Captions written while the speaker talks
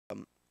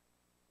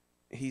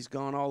he's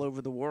gone all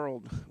over the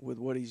world with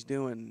what he's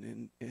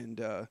doing,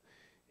 and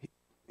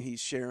he's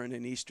sharing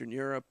in Eastern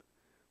Europe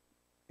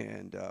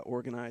and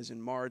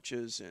organizing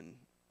marches, and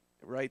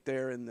right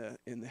there in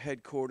the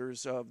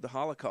headquarters of the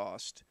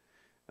Holocaust,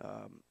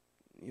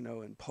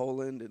 in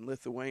Poland and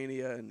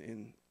Lithuania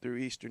and through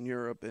Eastern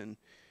Europe, and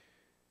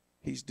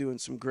he's doing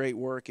some great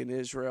work in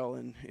Israel,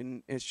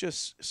 and it's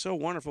just so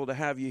wonderful to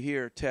have you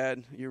here,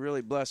 Ted. You're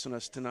really blessing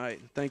us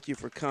tonight. Thank you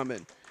for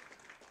coming.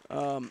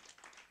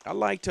 I'd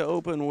like to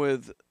open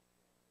with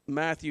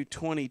Matthew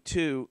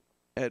 22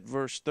 at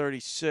verse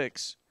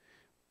 36,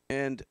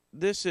 and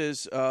this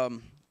is a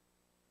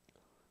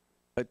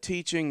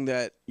teaching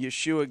that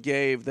Yeshua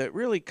gave that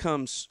really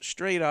comes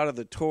straight out of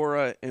the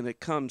Torah, and it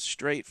comes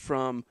straight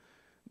from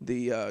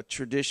the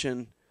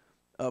tradition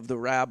of the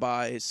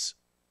rabbis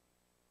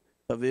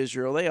of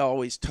Israel. They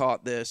always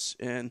taught this,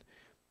 and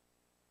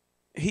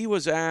he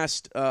was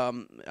asked,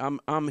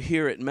 I'm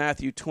here at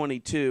Matthew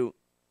 22,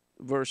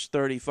 verse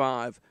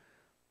 35,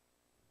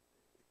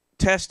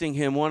 testing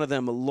him. One of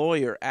them, a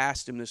lawyer,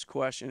 asked him this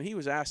question. He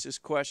was asked this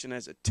question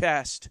as a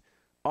test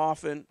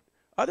often.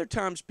 Other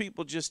times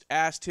people just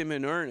asked him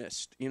in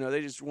earnest.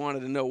 They just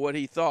wanted to know what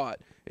he thought.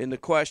 And the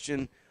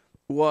question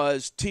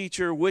was,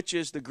 teacher, which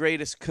is the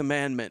greatest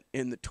commandment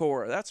in the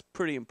Torah? That's a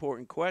pretty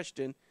important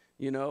question,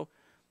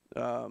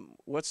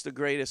 what's the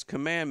greatest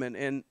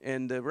commandment?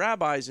 And the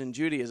rabbis in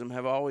Judaism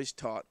have always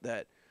taught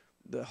that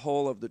the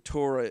whole of the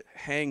Torah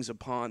hangs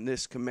upon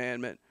this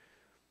commandment.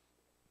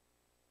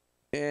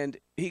 And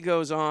he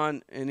goes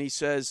on and he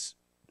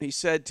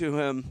said to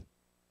him,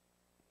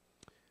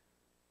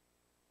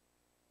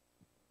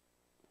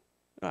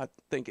 I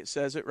think it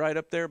says it right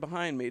up there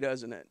behind me,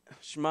 doesn't it?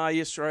 Shema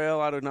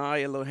Yisrael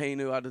Adonai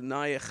Eloheinu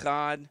Adonai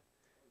Echad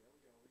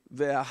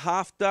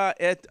ve'ahavta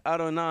et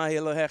Adonai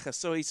Elohecha.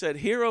 So he said,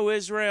 Hear, O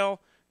Israel,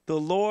 the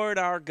Lord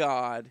our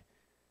God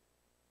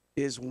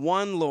is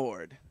one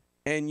Lord,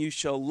 and you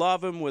shall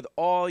love him with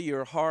all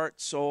your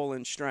heart, soul,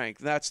 and strength.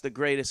 That's the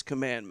greatest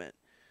commandment.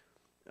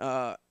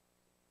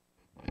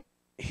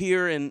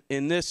 Here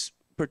in this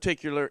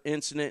particular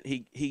incident,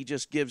 he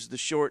just gives the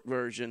short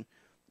version.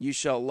 You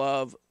shall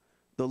love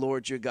the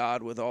Lord your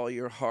God with all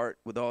your heart,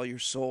 with all your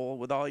soul,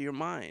 with all your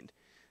mind.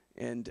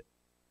 And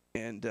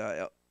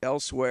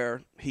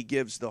elsewhere, he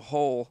gives the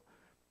whole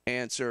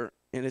answer,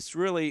 and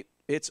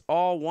it's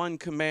all one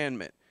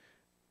commandment.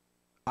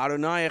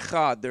 Adonai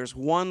Echad, there's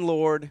one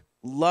Lord,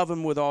 love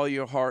him with all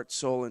your heart,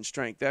 soul, and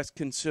strength. That's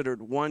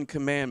considered one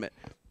commandment.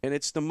 And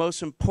it's the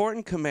most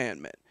important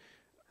commandment,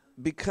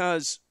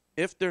 because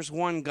if there's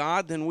one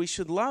God, then we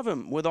should love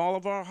him with all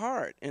of our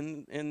heart.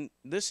 And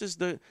this is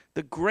the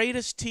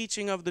greatest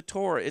teaching of the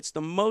Torah. It's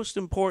the most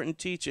important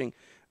teaching.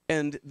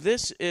 And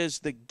this is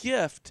the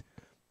gift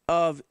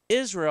of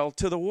Israel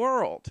to the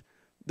world,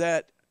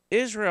 that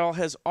Israel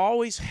has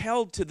always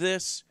held to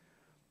this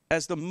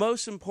as the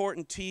most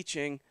important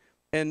teaching,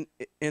 and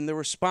the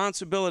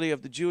responsibility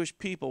of the Jewish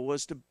people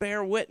was to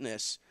bear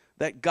witness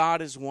that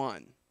God is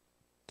one.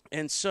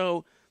 And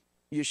so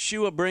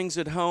Yeshua brings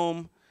it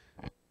home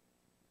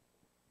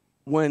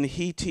when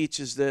he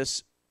teaches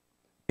this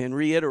and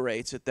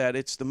reiterates it, that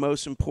it's the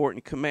most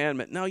important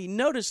commandment. Now, you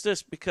notice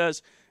this,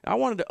 because I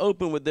wanted to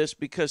open with this,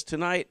 because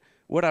tonight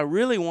what I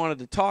really wanted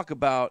to talk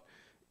about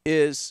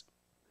is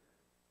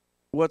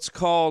what's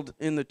called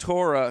in the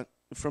Torah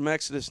from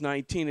Exodus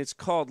 19, it's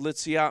called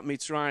Litziat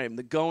Mitzrayim,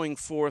 the going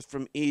forth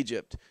from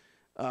Egypt.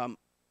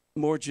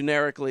 More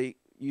generically,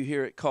 you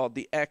hear it called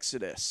the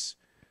Exodus,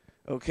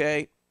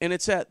 okay? And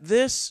it's at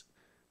this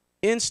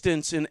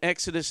instance in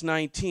Exodus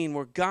 19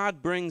 where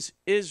God brings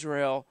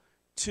Israel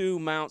to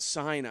Mount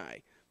Sinai.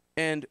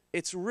 And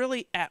it's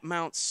really at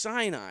Mount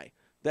Sinai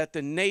that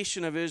the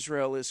nation of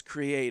Israel is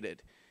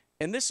created.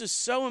 And this is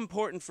so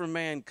important for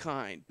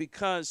mankind,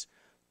 because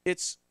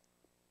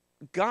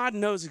God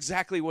knows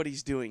exactly what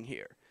he's doing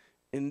here.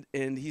 And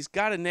he's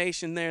got a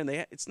nation there, and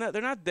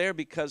they're not there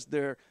because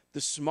they're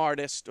the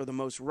smartest or the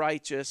most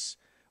righteous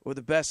or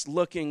the best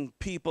looking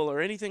people or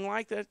anything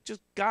like that.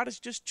 God has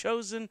just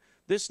chosen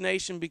this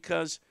nation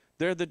because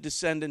they're the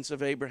descendants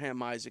of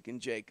Abraham, Isaac, and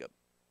Jacob,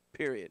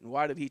 period. And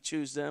why did he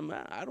choose them?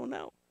 I don't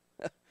know.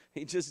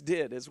 He just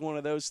did. It's one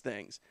of those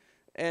things.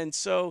 And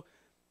so,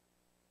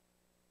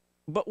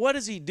 but what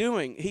is he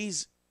doing?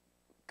 He's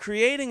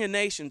creating a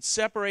nation,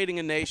 separating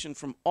a nation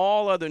from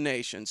all other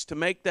nations to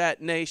make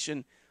that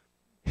nation,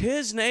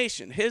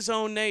 his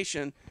own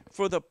nation,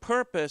 for the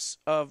purpose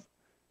of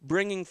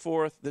bringing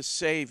forth the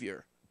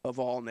Savior of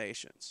all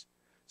nations.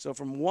 So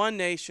from one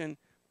nation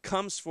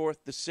comes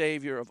forth the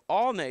Savior of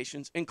all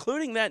nations,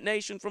 including that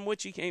nation from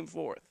which he came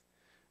forth.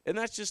 And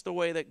that's just the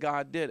way that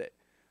God did it.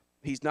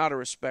 He's not a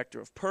respecter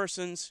of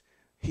persons.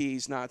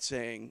 He's not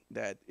saying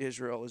that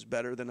Israel is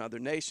better than other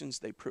nations.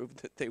 They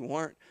proved that they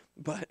weren't.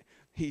 But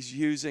he's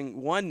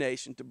using one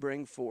nation to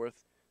bring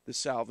forth the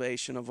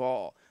salvation of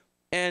all.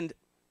 And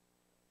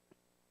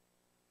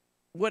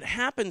what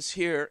happens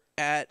here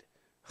at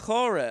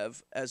Horeb,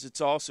 as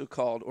it's also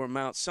called, or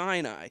Mount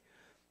Sinai,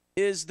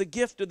 is the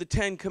gift of the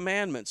Ten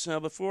Commandments. Now,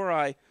 before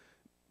I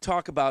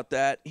talk about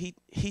that,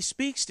 he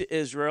speaks to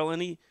Israel,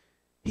 and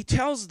he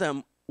tells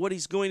them what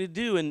he's going to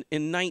do in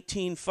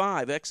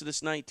 19:5,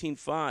 Exodus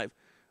 19:5.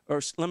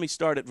 Or let me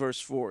start at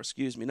verse 4,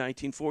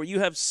 19:4. You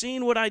have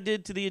seen what I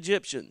did to the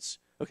Egyptians.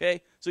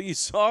 Okay? So you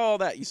saw all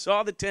that. You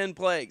saw the 10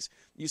 plagues.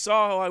 You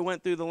saw how I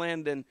went through the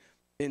land and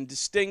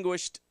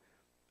distinguished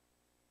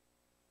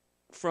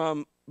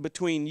from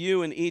between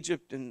you and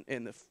Egypt and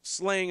the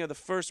slaying of the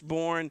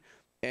firstborn,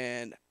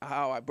 and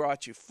how I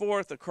brought you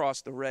forth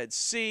across the Red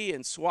Sea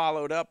and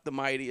swallowed up the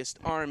mightiest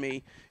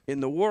army in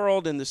the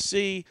world in the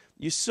sea.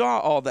 You saw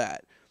all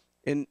that.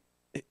 And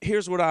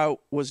here's what I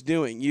was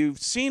doing. You've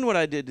seen what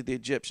I did to the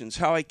Egyptians,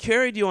 how I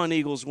carried you on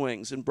eagle's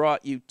wings and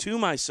brought you to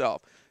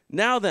myself.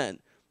 Now then,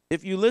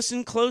 if you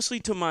listen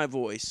closely to my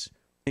voice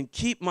and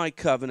keep my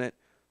covenant,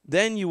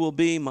 then you will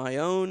be my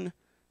own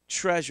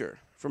treasure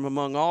from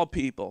among all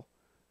people,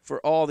 for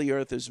all the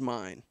earth is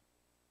mine.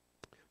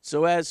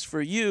 So as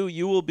for you,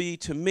 you will be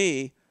to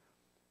me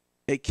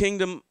a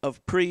kingdom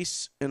of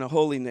priests and a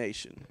holy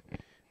nation.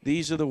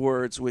 These are the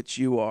words which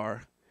you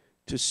are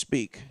to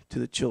speak to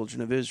the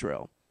children of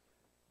Israel.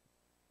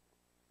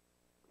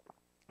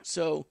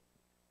 So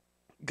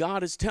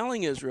God is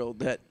telling Israel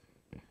that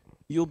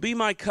you'll be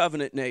my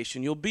covenant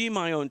nation. You'll be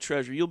my own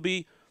treasure. You'll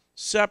be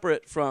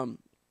separate from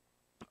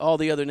all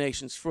the other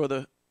nations for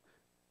the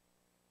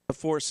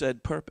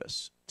aforesaid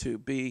purpose, to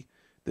be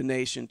the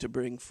nation to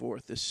bring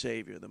forth the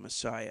Savior, the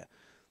Messiah.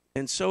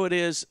 And so it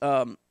is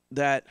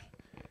that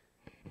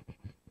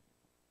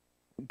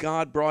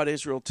God brought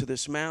Israel to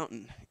this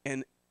mountain.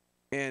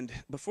 And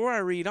before I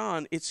read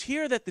on, it's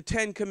here that the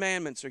 10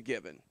 Commandments are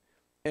given.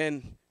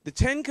 And the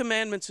 10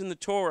 Commandments in the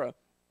Torah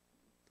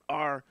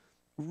are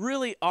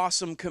really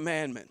awesome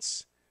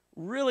commandments,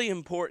 really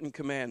important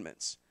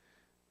commandments.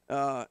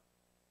 Thou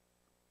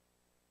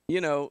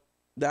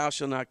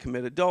shalt not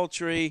commit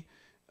adultery,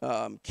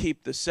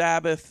 keep the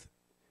Sabbath.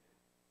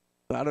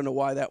 I don't know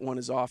why that one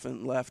is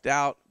often left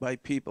out by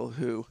people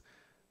who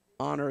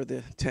honor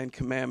the 10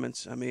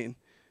 Commandments.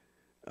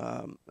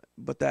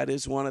 But that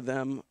is one of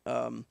them.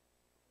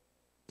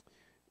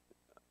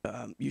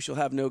 You shall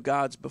have no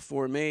gods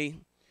before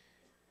me.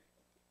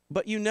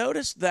 But you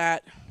notice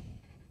that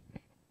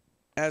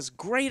as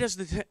great as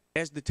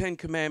the 10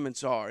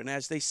 Commandments are, and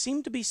as they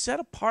seem to be set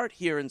apart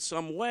here in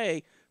some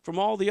way from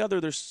all the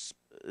other, there's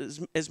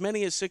as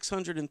many as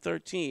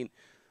 613,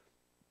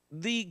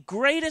 the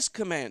greatest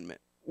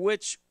commandment,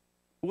 which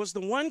was the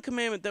one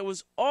commandment that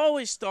was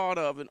always thought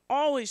of and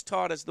always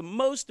taught as the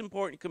most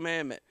important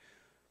commandment,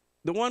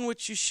 the one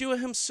which Yeshua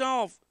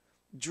himself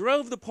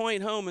drove the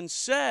point home and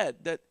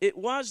said that it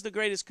was the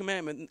greatest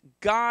commandment.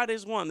 God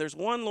is one. There's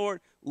one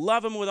Lord.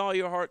 Love him with all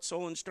your heart,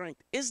 soul, and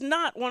strength. Is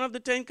not one of the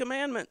 10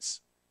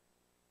 Commandments.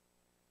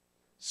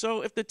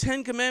 So if the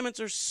 10 Commandments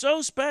are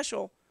so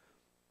special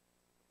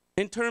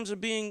in terms of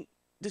being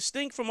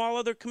distinct from all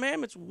other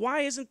commandments,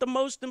 why isn't the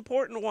most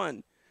important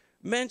one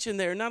mentioned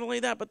there? Not only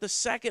that, but the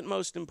second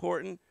most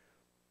important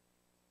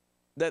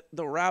that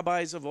the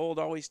rabbis of old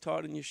always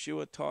taught and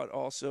Yeshua taught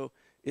also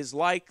is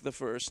like the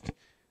first.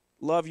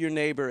 Love your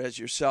neighbor as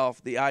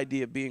yourself, the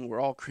idea being we're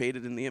all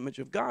created in the image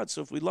of God.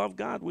 So if we love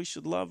God, we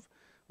should love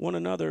one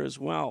another as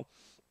well.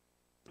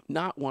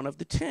 Not one of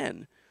the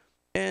 10.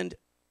 And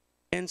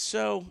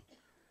so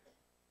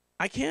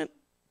I can't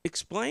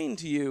explain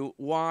to you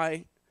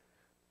why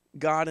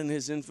God in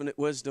his infinite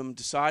wisdom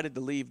decided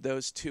to leave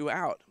those 2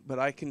 out. But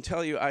I can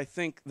tell you, I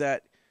think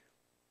that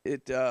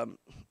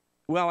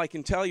I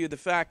can tell you the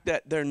fact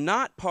that they're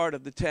not part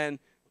of the 10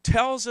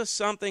 tells us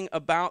something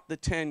about the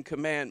 10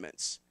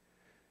 Commandments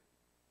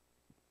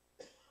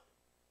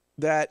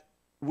that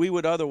we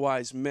would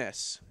otherwise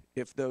miss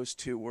if those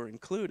 2 were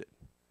included.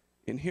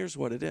 And here's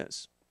what it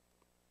is.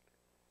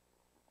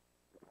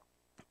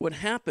 What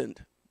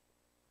happened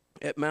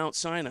at Mount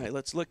Sinai,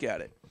 let's look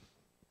at it.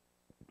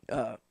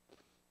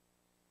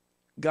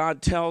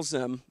 God tells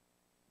them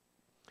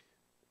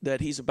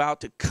that he's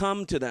about to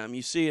come to them.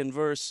 You see in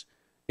verse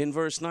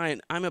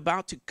 9, I'm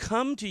about to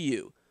come to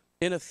you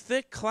in a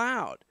thick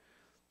cloud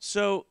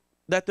so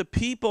that the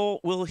people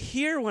will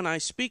hear when I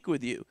speak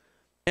with you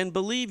and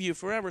believe you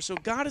forever. So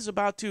God is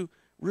about to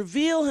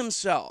reveal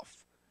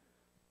himself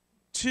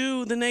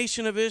to the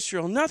nation of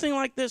Israel. Nothing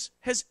like this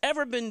has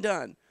ever been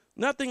done.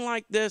 Nothing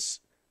like this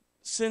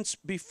since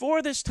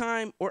before this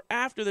time or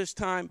after this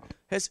time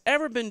has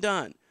ever been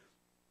done.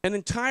 An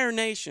entire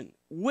nation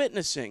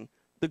witnessing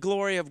the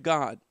glory of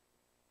God.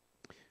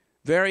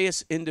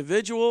 Various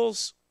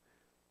individuals,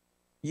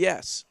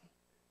 yes,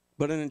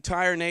 but an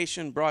entire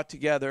nation brought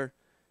together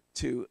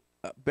to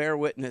bear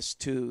witness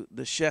to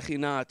the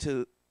Shekinah,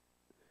 to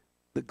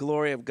the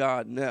glory of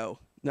God. No,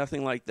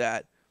 nothing like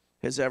that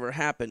has ever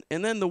happened.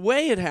 And then the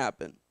way it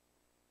happened,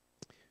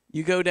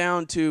 you go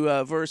down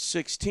to verse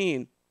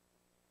 16.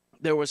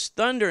 There was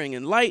thundering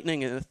and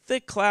lightning and a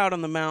thick cloud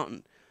on the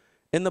mountain,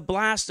 and the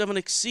blast of an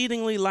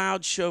exceedingly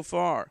loud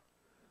shofar.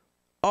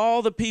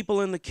 All the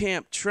people in the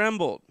camp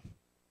trembled.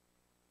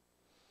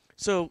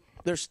 So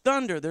there's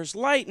thunder, there's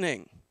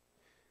lightning.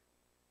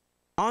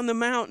 On the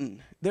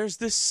mountain, there's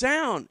this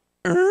sound.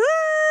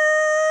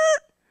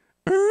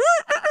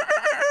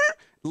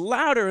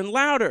 louder and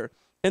louder.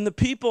 And the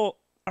people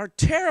are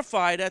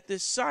terrified at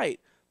this sight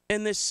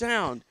and this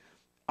sound.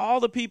 All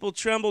the people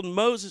trembled.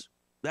 Moses,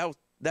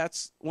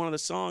 that's one of the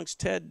songs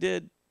Ted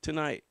did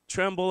tonight.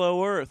 Tremble,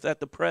 O earth, at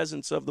the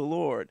presence of the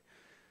Lord.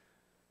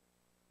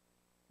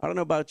 I don't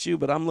know about you,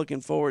 but I'm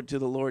looking forward to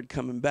the Lord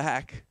coming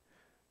back.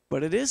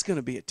 But it is going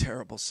to be a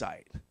terrible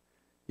sight.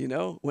 You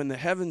know, when the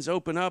heavens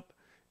open up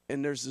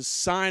and there's a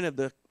sign of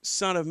the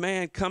Son of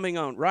Man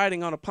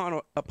riding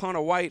upon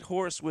a white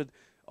horse with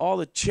all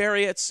the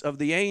chariots of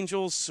the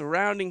angels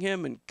surrounding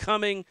him and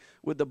coming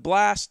with the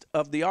blast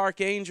of the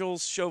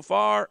archangel's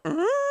shofar,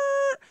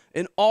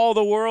 and all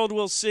the world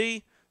will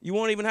see. You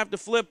won't even have to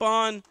flip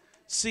on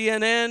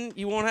CNN.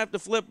 You won't have to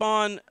flip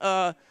on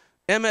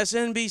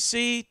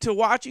MSNBC to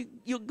watch.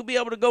 You'll be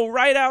able to go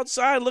right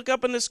outside, look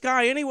up in the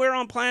sky, anywhere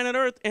on planet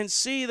Earth, and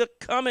see the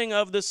coming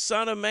of the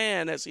Son of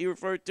Man, as he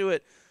referred to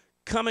it,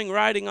 coming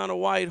riding on a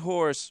white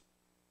horse,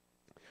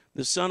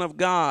 the Son of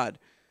God,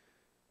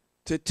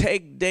 to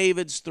take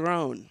David's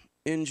throne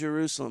in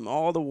Jerusalem.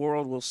 All the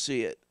world will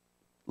see it.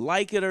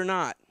 Like it or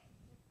not.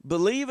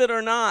 Believe it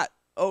or not.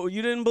 Oh,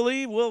 you didn't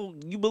believe? Well,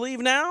 you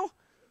believe now?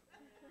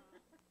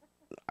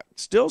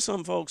 Still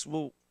some folks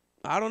will,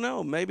 I don't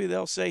know, maybe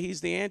they'll say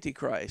he's the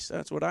Antichrist.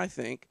 That's what I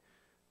think,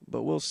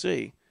 but we'll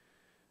see.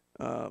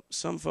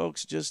 Some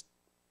folks just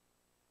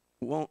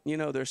won't,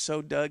 they're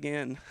so dug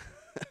in,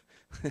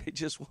 they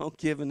just won't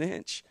give an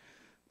inch.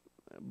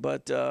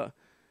 But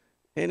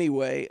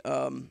anyway,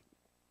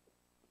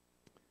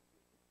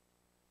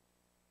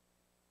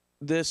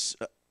 this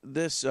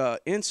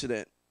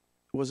incident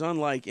was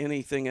unlike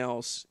anything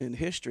else in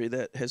history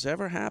that has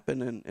ever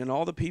happened, and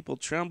all the people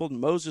trembled.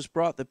 Moses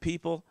brought the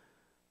people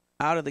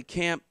out of the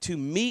camp to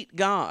meet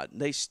God.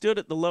 They stood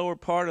at the lower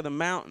part of the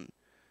mountain.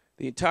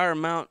 The entire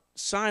Mount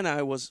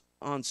Sinai was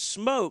on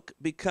smoke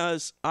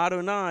because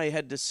Adonai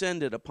had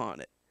descended upon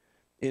it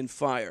in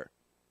fire.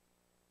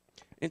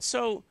 And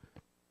so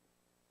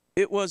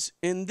it was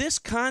in this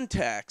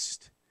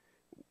context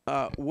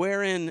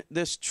wherein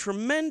this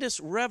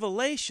tremendous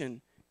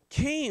revelation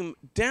came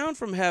down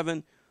from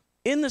heaven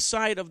in the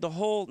sight of the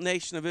whole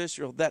nation of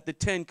Israel that the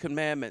 10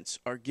 Commandments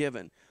are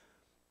given.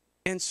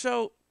 And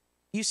so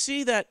you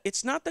see that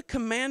it's not the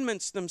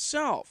commandments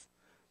themselves,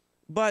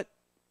 but,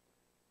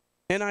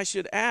 and I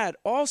should add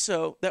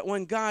also that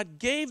when God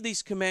gave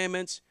these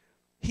commandments,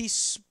 he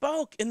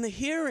spoke in the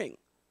hearing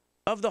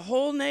of the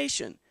whole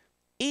nation.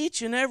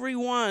 Each and every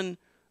one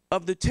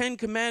of the 10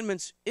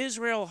 Commandments,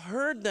 Israel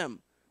heard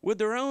them with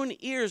their own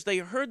ears. They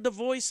heard the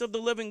voice of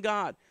the living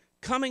God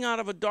coming out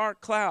of a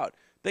dark cloud.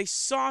 They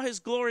saw his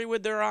glory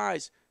with their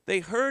eyes. They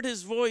heard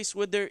his voice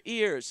with their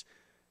ears.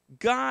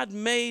 God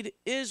made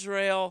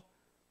Israel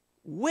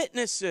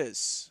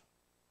witnesses.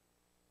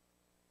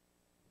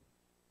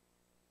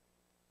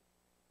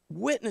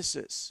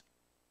 Witnesses.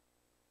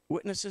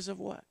 Witnesses of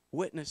what?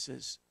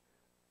 Witnesses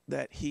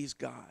that he's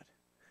God.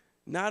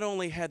 Not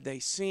only had they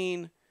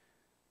seen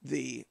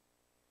the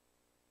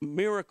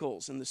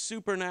miracles and the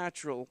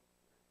supernatural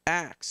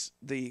acts,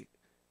 the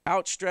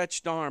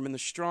outstretched arm and the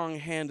strong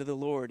hand of the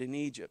Lord in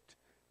Egypt,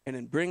 and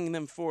in bringing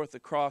them forth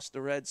across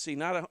the Red Sea,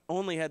 not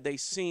only had they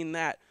seen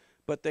that,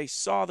 but they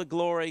saw the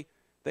glory,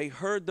 they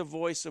heard the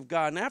voice of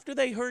God. And after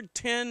they heard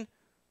 10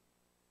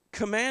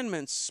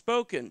 commandments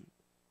spoken,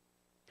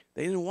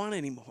 they didn't want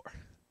any more.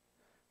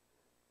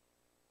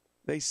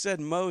 They said,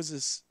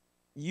 Moses,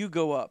 you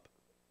go up.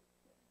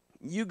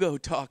 You go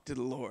talk to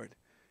the Lord,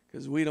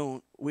 because we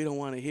don't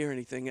want to hear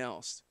anything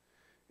else.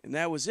 And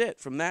that was it.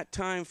 From that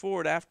time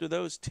forward, after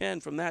those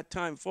 10, from that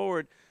time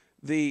forward,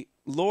 the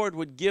Lord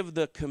would give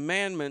the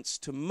commandments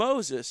to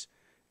Moses,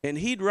 and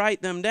he'd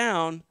write them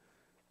down,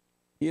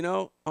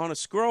 on a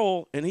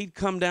scroll, and he'd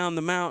come down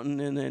the mountain,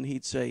 and then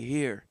he'd say,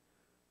 here,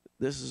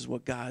 this is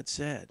what God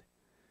said.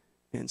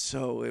 And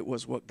so it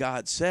was what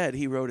God said.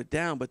 He wrote it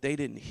down, but they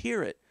didn't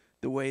hear it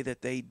the way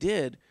that they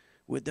did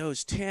with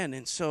those 10.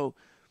 And so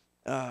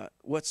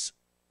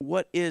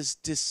what is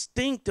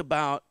distinct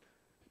about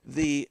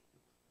the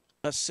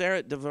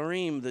Aseret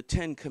Devarim, the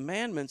 10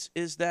 Commandments,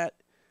 is that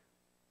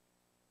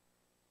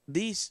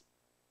these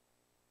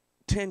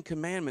 10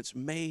 Commandments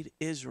made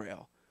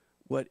Israel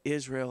what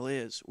Israel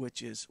is,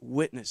 which is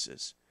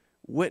witnesses.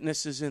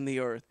 Witnesses in the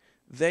earth.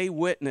 They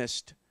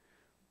witnessed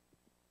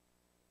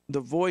the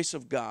voice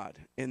of God,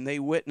 and they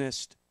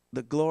witnessed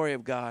the glory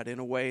of God in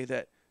a way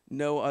that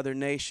no other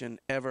nation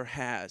ever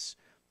has.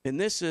 And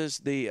this is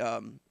the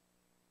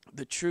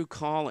true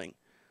calling.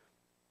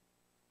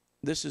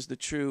 This is the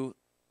true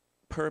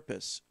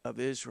purpose of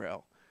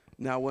Israel.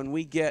 Now, when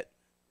we get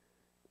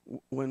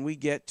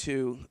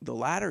to the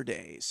latter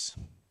days,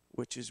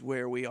 which is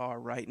where we are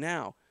right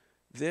now,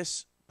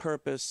 this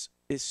purpose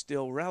is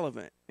still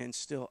relevant and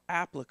still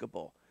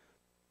applicable.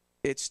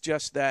 It's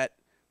just that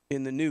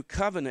in the new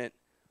covenant,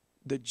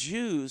 the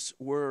Jews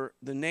were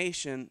the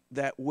nation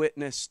that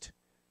witnessed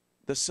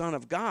the Son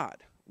of God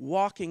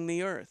walking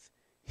the earth,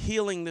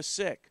 healing the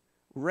sick,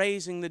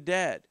 raising the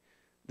dead.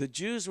 The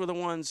Jews were the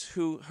ones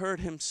who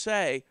heard him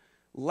say,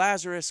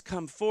 Lazarus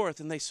come forth,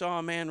 and they saw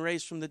a man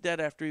raised from the dead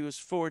after he was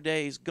 4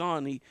 days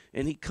gone.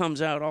 And he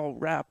comes out all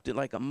wrapped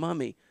like a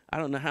mummy. I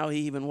don't know how he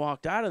even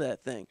walked out of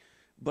that thing.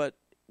 But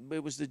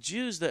it was the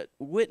Jews that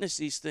witnessed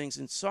these things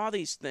and saw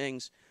these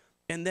things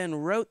and then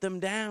wrote them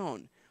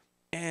down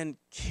and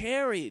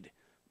carried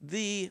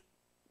the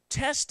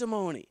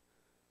testimony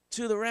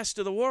to the rest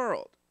of the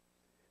world.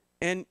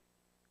 And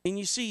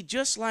you see,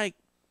 just like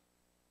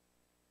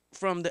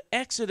from the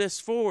Exodus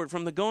forward,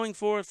 from the going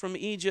forth from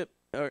Egypt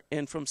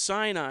and from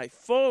Sinai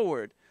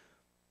forward,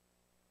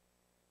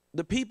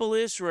 the people of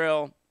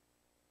Israel,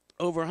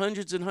 over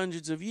hundreds and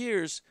hundreds of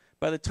years,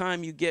 by the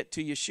time you get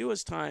to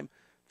Yeshua's time,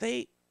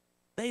 they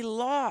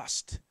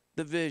lost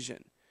the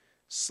vision.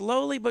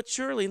 Slowly but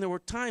surely, and there were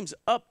times,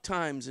 up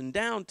times and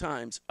down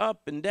times,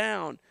 up and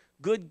down,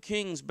 good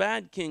kings,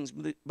 bad kings.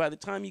 By the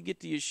time you get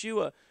to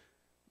Yeshua,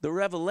 the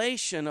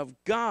revelation of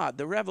God,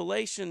 the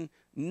revelation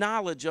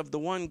knowledge of the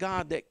one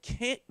God that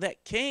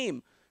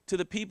came to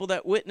the people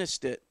that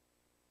witnessed it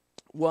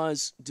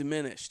was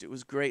diminished. It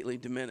was greatly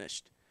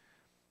diminished.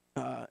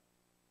 And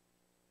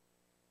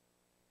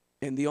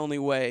the only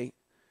way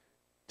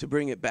to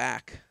bring it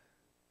back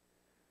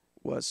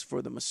was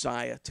for the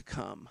Messiah to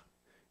come.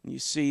 And you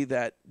see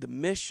that the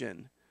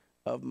mission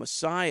of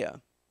Messiah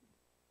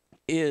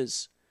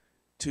is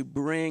to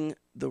bring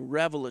the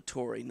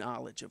revelatory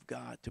knowledge of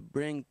God, to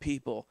bring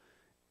people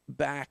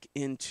back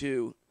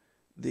into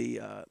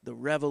the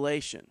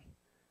revelation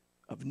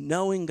of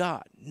knowing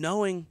God,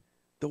 knowing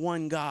the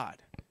one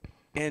God.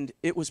 And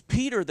it was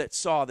Peter that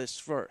saw this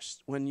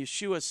first when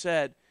Yeshua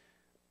said,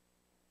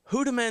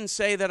 "Who do men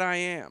say that I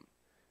am?"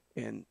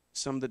 And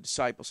some of the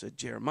disciples said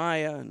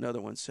Jeremiah, another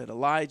one said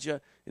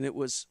Elijah, and it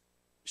was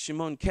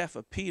Shimon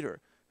Kepha, Peter,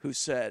 who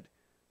said,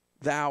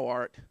 "Thou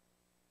art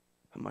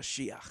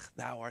Mashiach,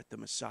 thou art the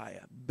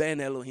Messiah,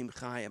 Ben Elohim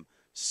Chaim,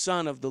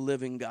 Son of the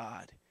living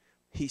God."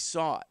 He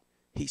saw it.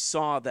 He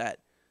saw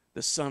that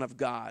the Son of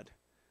God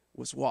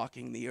was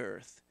walking the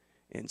earth.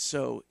 And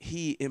so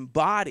he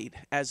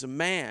embodied as a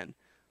man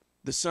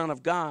the Son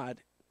of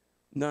God.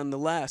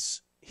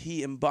 Nonetheless,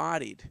 he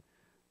embodied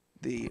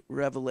the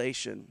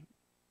revelation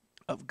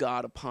of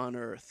God upon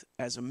earth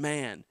as a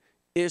man.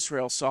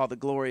 Israel saw the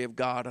glory of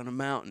God on a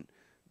mountain.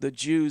 The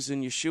Jews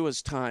in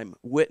Yeshua's time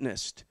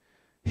witnessed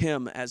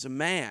him as a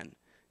man.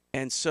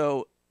 And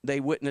so they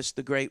witnessed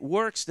the great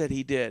works that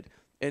he did.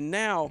 And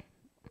now,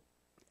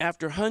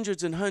 after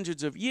hundreds and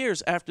hundreds of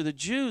years, after the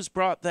Jews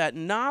brought that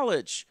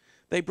knowledge,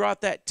 they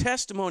brought that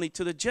testimony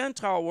to the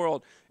Gentile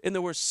world, and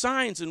there were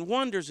signs and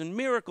wonders and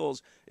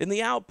miracles and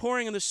the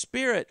outpouring of the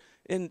Spirit,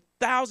 and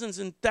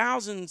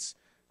thousands,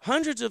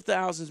 hundreds of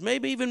thousands,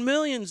 maybe even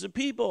millions of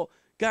people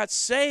got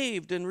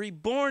saved and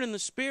reborn in the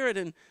Spirit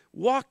and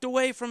walked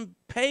away from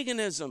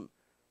paganism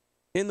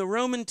in the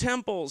Roman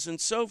temples and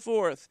so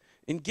forth,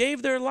 and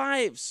gave their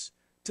lives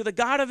to the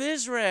God of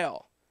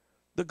Israel.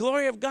 The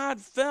glory of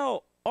God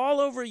fell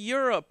all over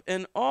Europe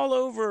and all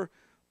over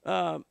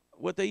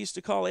what they used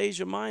to call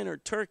Asia Minor,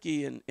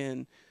 Turkey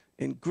and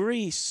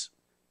Greece,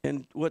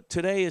 and what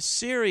today is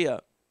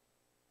Syria.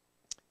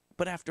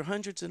 But after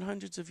hundreds and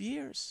hundreds of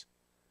years,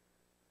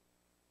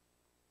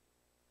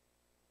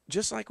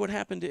 just like what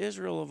happened to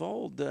Israel of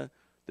old,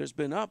 there's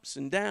been ups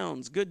and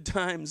downs, good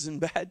times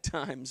and bad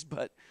times,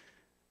 but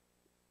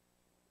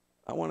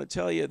I want to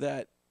tell you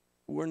that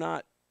we're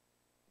not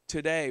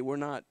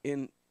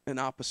in an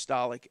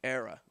apostolic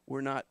era.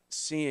 We're not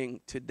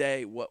seeing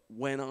today what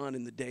went on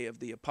in the day of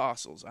the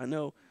apostles. I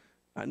know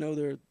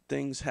there are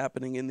things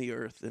happening in the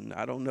earth, and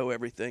I don't know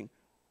everything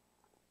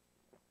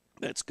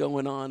that's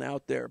going on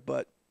out there,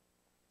 but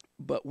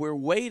we're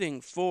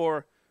waiting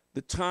for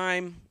the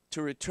time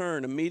to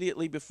return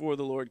immediately before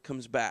the Lord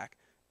comes back.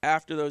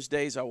 After those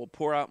days, I will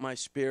pour out my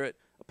Spirit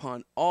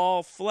upon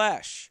all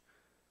flesh.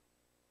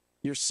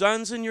 Your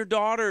sons and your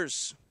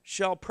daughters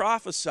shall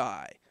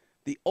prophesy.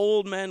 The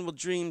old men will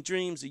dream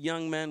dreams. The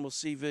young men will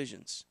see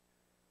visions.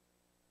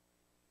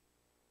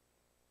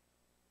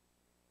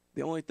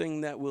 The only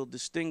thing that will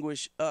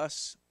distinguish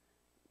us,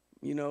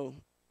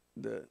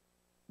 the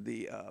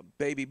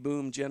baby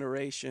boom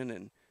generation,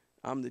 and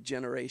I'm the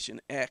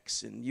Generation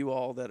X, and you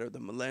all that are the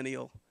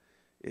millennial,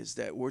 is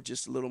that we're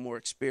just a little more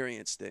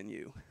experienced than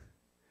you.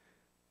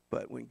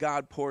 But when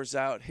God pours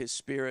out his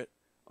Spirit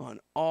on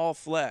all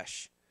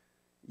flesh,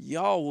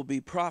 y'all will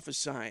be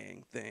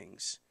prophesying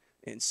things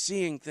and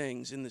seeing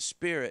things in the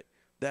Spirit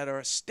that are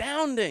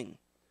astounding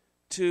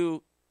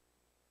to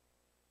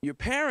your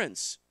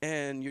parents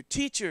and your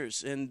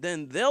teachers, and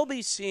then they'll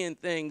be seeing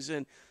things,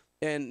 and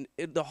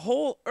the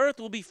whole earth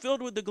will be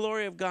filled with the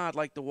glory of God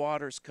like the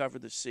waters cover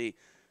the sea.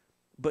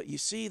 But you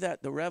see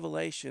that the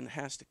revelation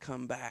has to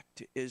come back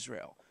to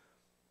Israel.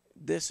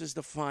 This is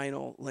the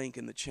final link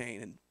in the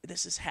chain, and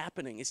this is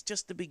happening. It's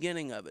just the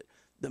beginning of it.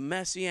 The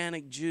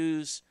Messianic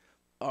Jews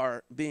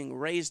are being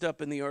raised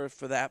up in the earth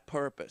for that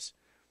purpose.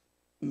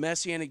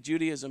 Messianic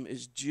Judaism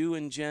is Jew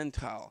and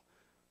Gentile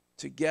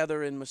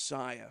together in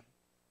Messiah,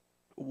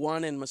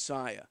 one in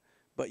Messiah.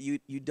 But you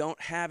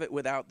don't have it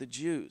without the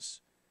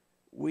Jews.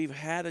 We've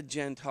had a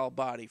Gentile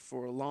body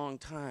for a long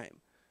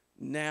time.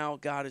 now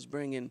God is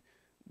bringing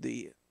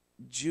the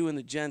Jew and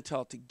the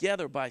Gentile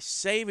together by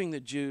saving the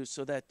Jews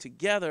so that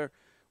together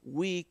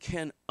we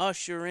can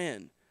usher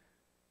in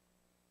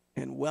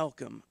and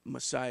welcome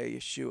Messiah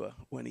Yeshua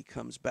when he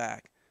comes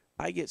back.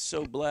 I get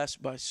so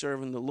blessed by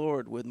serving the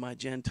Lord with my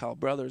Gentile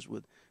brothers,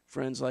 with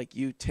friends like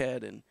you,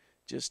 Ted, and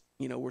just,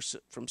 we're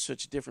from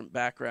such different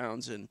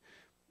backgrounds, and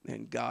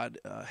God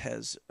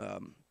has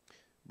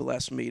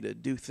blessed me to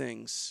do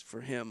things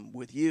for him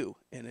with you,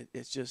 and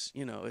it's just,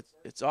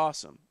 it's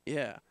awesome.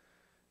 Yeah.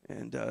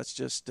 And it's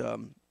just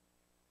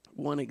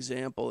one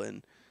example,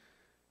 and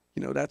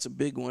that's a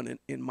big one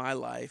in my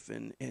life,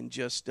 and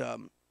just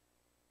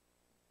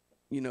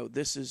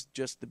this is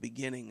just the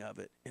beginning of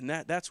it. And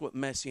that's what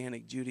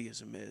Messianic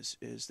Judaism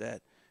is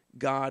that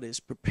God is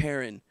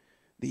preparing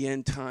the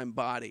end time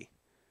body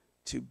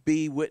to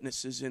be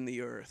witnesses in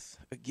the earth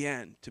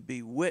again, to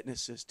be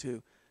witnesses,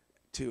 to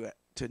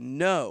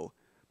know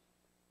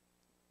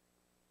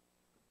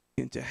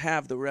and to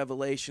have the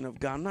revelation of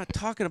God. I'm not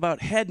talking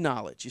about head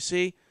knowledge. You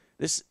see,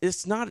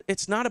 it's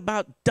not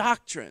about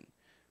doctrine.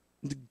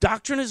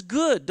 Doctrine is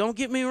good. Don't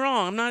get me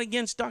wrong. I'm not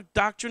against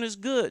doctrine is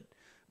good.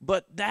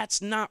 But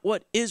that's not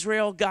what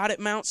Israel got at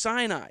Mount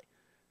Sinai.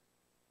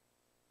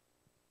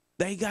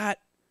 They got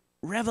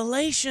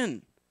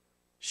revelation,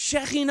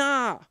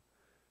 Shekinah,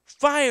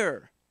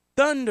 fire,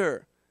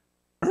 thunder,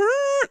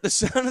 the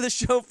sound of the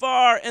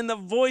shofar, and the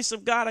voice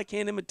of God. I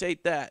can't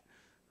imitate that.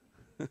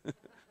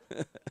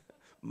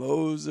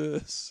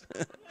 Moses.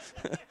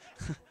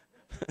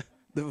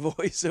 The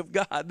voice of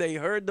God. They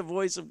heard the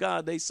voice of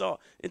God. They saw.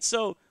 And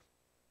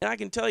I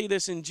can tell you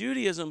this, in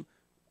Judaism,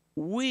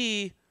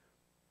 we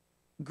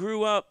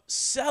grew up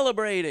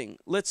celebrating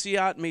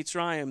Litziat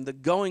Mitzrayim, the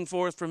going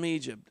forth from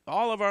Egypt.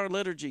 All of our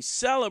liturgy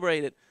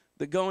celebrated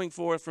the going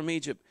forth from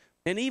Egypt.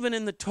 And even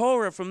in the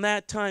Torah from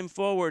that time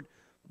forward,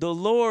 the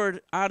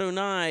Lord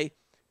Adonai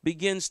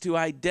begins to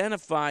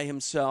identify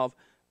himself.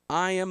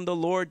 I am the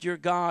Lord your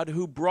God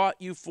who brought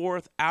you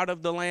forth out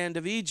of the land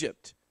of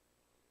Egypt.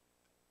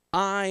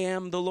 I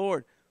am the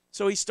Lord.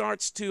 So he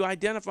starts to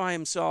identify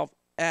himself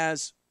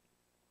as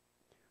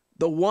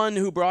the one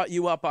who brought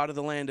you up out of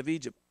the land of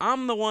Egypt.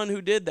 I'm the one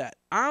who did that.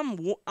 I'm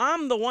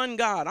the one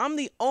God. I'm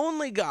the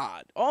only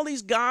God. All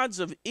these gods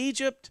of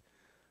Egypt,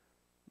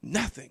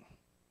 nothing.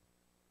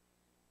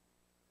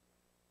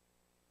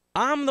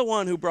 I'm the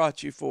one who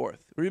brought you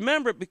forth.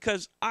 Remember,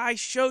 because I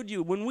showed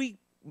you when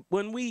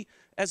we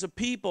as a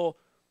people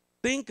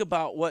think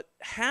about what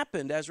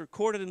happened as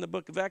recorded in the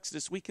book of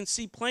Exodus, we can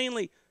see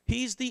plainly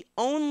he's the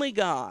only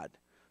God.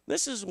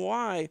 This is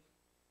why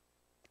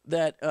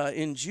that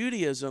in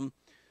Judaism,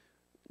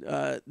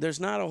 there's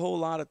not a whole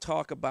lot of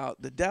talk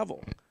about the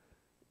devil,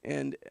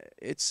 and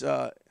it's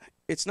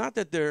not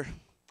that there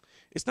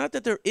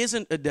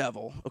isn't a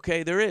devil.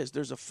 Okay, there is.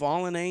 There's a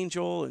fallen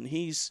angel, and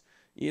he's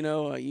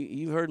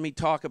you heard me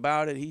talk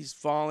about it. He's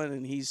fallen,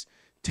 and he's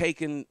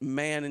taken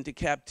man into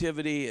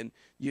captivity, and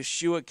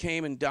Yeshua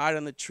came and died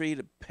on the tree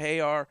to pay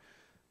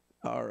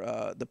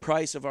the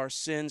price of our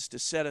sins, to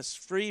set us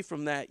free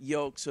from that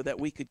yoke, so that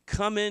we could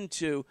come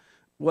into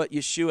what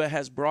Yeshua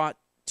has brought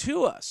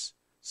to us,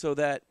 so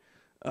that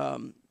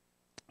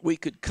we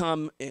could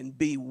come and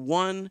be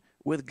one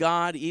with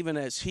God, even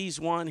as he's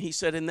one. He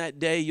said, in that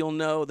day you'll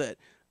know that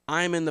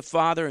I'm in the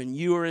Father and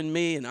you are in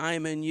me and I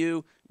am in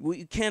you.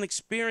 We can't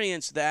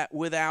experience that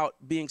without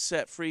being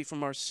set free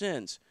from our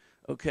sins,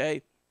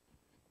 okay?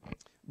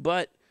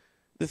 But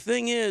the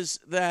thing is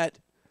that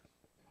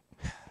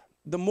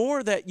the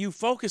more that you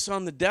focus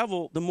on the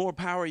devil, the more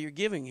power you're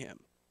giving him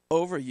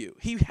over you.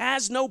 He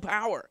has no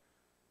power.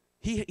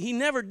 He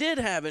never did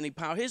have any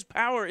power. His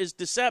power is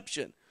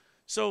deception.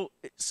 So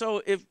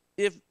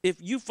if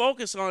you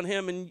focus on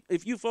him, and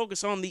if you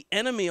focus on the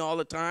enemy all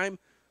the time,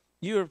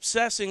 you're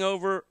obsessing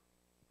over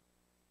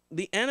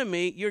the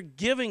enemy. You're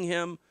giving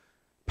him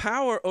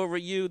power over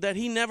you that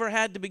he never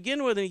had to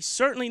begin with, and he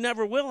certainly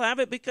never will have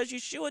it, because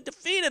Yeshua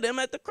defeated him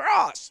at the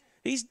cross.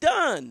 He's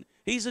done.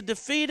 He's a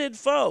defeated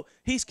foe.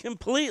 He's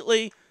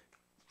completely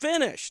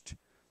finished.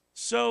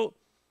 So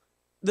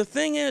the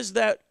thing is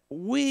that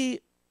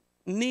we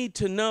need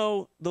to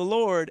know the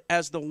Lord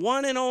as the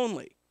one and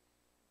only,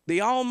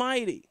 the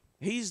Almighty.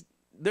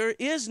 There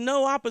is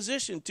no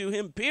opposition to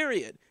him,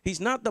 period. He's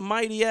not the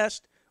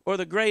mightiest or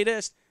the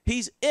greatest.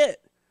 He's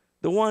it,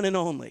 the one and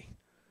only.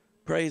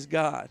 Praise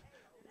God.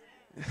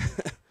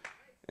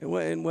 And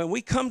when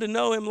we come to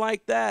know him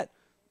like that,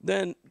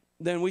 then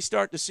we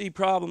start to see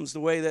problems the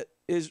way that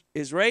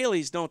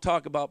Israelis don't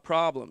talk about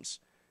problems.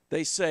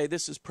 They say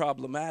this is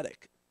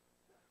problematic.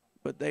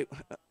 But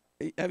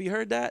have you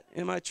heard that?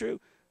 Am I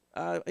true?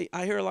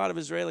 I hear a lot of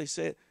Israelis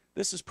say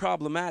this is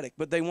problematic,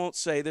 but they won't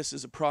say this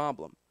is a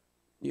problem.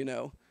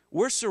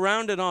 We're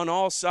surrounded on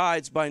all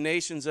sides by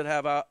nations that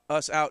have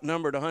us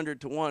outnumbered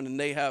 100-1, and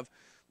they have,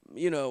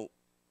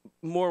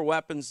 more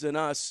weapons than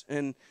us,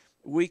 and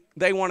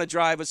they want to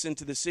drive us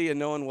into the sea, and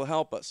no one will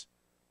help us.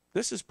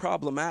 This is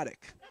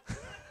problematic.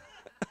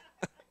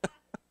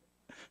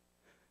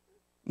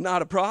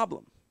 Not a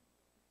problem.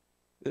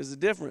 There's a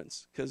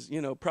difference, because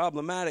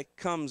problematic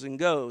comes and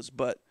goes,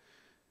 but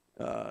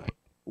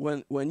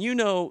When you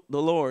know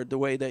the Lord the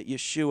way that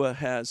Yeshua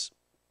has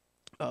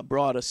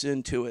brought us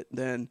into it,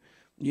 then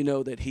you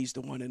know that he's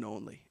the one and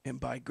only. And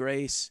by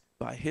grace,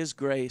 by his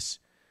grace,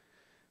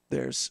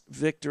 there's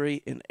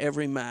victory in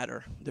every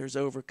matter. There's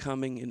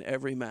overcoming in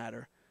every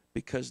matter,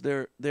 because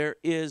there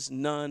is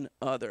none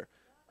other.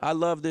 I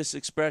love this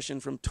expression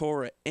from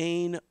Torah,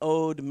 Ein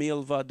od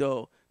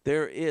milvado.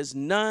 There is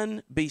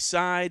none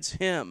besides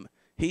him.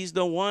 He's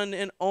the one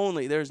and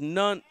only. There's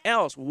none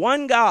else.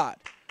 One God,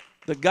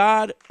 the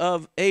God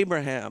of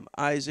Abraham,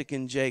 Isaac,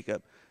 and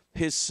Jacob.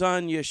 His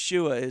son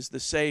Yeshua is the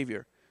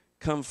Savior,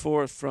 come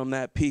forth from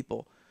that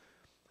people.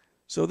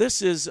 So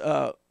this is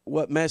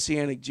what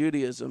Messianic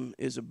Judaism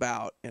is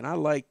about. And I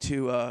like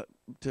to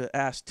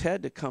ask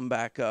Ted to come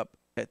back up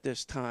at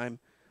this time.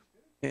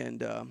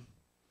 And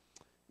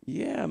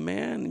yeah,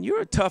 man,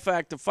 you're a tough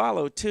act to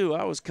follow too.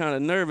 I was kind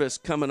of nervous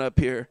coming up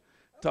here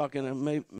talking to